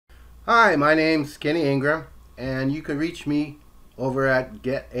Hi, my name's Kenny Ingram, and you can reach me over at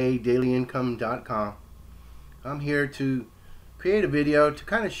getadailyincome.com. I'm here to create a video to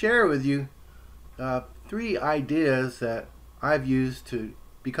kind of share with you three ideas that I've used to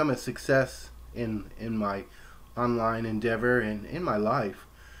become a success in my online endeavor and in my life.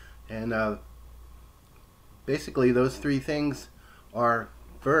 And basically, those three things are: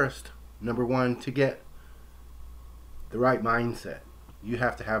 first, number one, to get the right mindset. You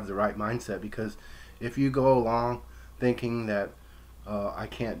have to have the right mindset, because if you go along thinking that I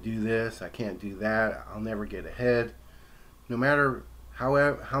can't do this, I can't do that, I'll never get ahead, no matter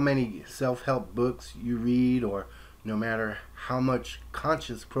how many self-help books you read, or no matter how much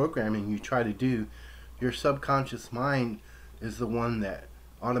conscious programming you try to do, your subconscious mind is the one that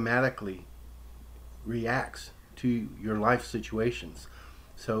automatically reacts to your life situations.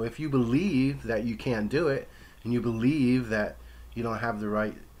 So if you believe that you can't do it, and you believe that you don't have the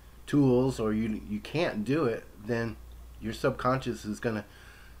right tools, or you can't do it, then your subconscious is going to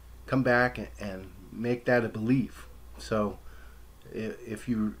come back and make that a belief. So if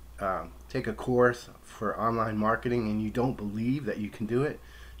you take a course for online marketing and you don't believe that you can do it,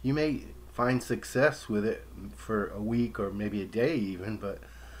 you may find success with it for a week or maybe a day even, but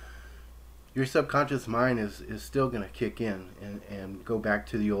your subconscious mind is still going to kick in and go back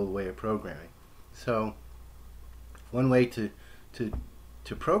to the old way of programming. So one way to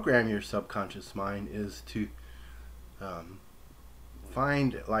program your subconscious mind is to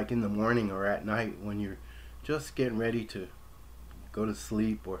find, like in the morning or at night when you're just getting ready to go to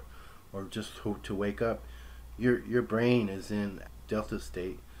sleep, or just to wake up, your brain is in delta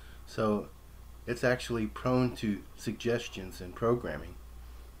state, so it's actually prone to suggestions and programming.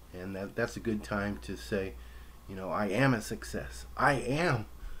 And that's a good time to say, I am a success. I am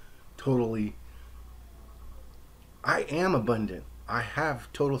abundant. I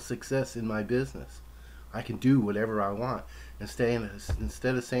have total success in my business. I can do whatever I want. Instead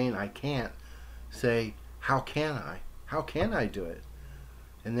of saying I can't, say, how can I? How can I do it?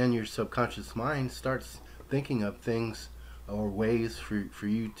 And then your subconscious mind starts thinking of things or ways for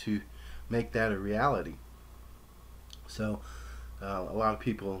you to make that a reality. So a lot of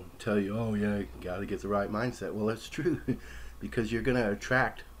people tell you, oh yeah, you got to get the right mindset. Well, it's true because you're going to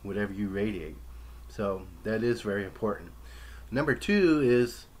attract whatever you radiate. So that is very important. Number two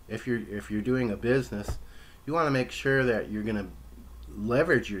is, if you're doing a business, you want to make sure that you're going to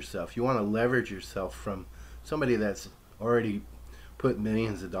leverage yourself. You want to leverage yourself from somebody that's already put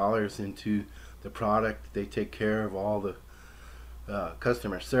millions of dollars into the product. They take care of all the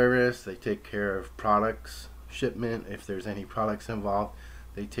customer service. They take care of products, shipment, if there's any products involved.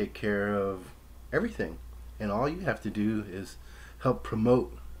 They take care of everything. And all you have to do is help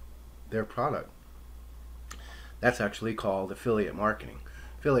promote their product. That's actually called affiliate marketing.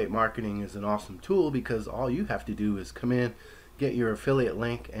 Affiliate marketing is an awesome tool because all you have to do is come in, get your affiliate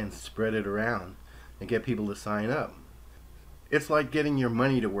link, and spread it around and get people to sign up. It's like getting your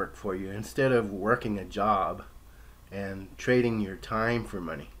money to work for you instead of working a job and trading your time for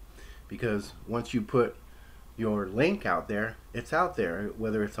money. Because once you put your link out there, it's out there,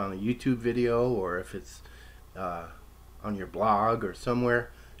 whether it's on a YouTube video or if it's on your blog or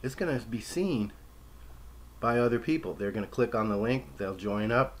somewhere, it's going to be seen by other people. They're going to click on the link, they'll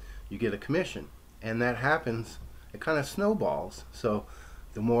join up, you get a commission. And that happens, it kind of snowballs. So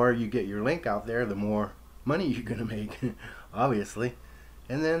the more you get your link out there, the more money you're going to make, obviously.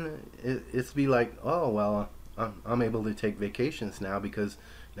 And then it's be like, oh, well, I'm able to take vacations now because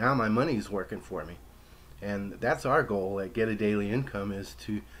now my money's working for me. And that's our goal at Get a Daily Income, is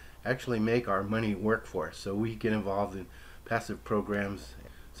to actually make our money work for us. So we get involved in passive programs.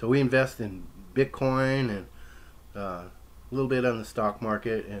 So we invest in Bitcoin and a little bit on the stock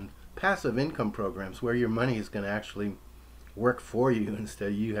market, and passive income programs where your money is going to actually work for you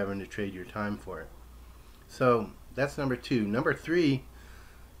instead of you having to trade your time for it. So that's number two. Number three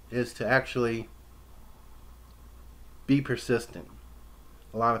is to actually be persistent.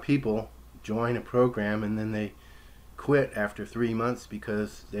 A lot of people join a program and then they quit after 3 months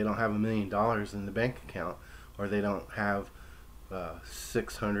because they don't have $1 million in the bank account, or they don't have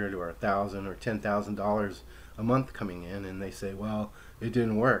 $600 or $1,000 or $10,000 a month coming in, and they say, well, it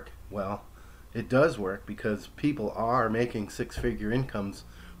didn't work. Well, it does work, because people are making six-figure incomes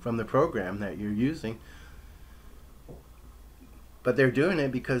from the program that you're using, but they're doing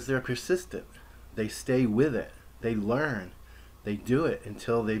it because they're persistent. They stay with it. They learn. They do it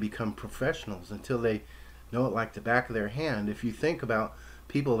until they become professionals, until they know it like the back of their hand. If you think about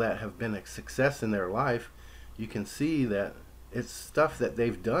people that have been a success in their life, you can see that it's stuff that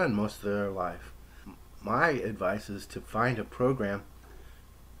they've done most of their life. My advice is to find a program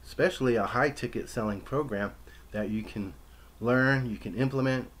especially a high ticket selling program that you can learn, you can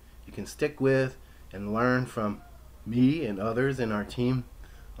implement, you can stick with, and learn from me and others in our team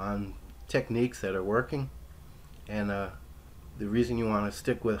on techniques that are working. And the reason you want to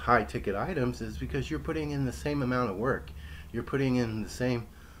stick with high ticket items is because you're putting in the same amount of work. You're putting in the same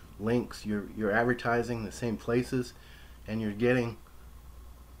links, you're advertising the same places, and you're getting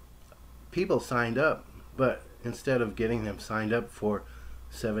people signed up. But instead of getting them signed up for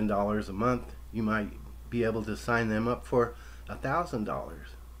 $7 a month, you might be able to sign them up for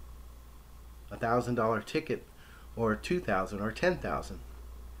 $1,000 ticket, or $2,000 or $10,000.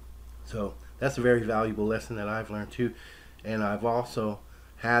 So that's a very valuable lesson that I've learned too. And I've also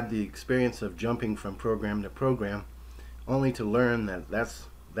had the experience of jumping from program to program, only to learn that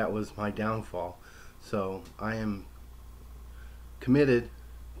that was my downfall. So I am committed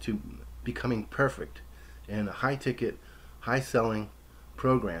to becoming perfect in a high ticket, high selling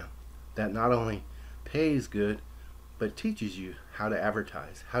program that not only pays good, but teaches you how to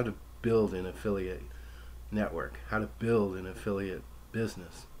advertise, how to build an affiliate network, how to build an affiliate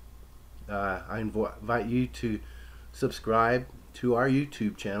business. I invite you to subscribe to our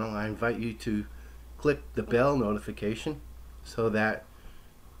YouTube channel. I invite you to click the bell notification so that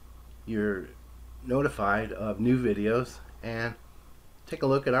you're notified of new videos, and take a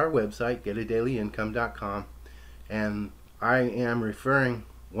look at our website, getadailyincome.com. And I am referring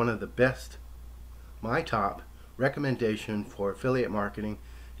one of the best, my top recommendation for affiliate marketing,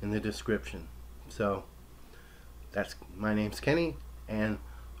 in the description. So my name's Kenny, and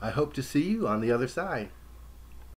I hope to see you on the other side.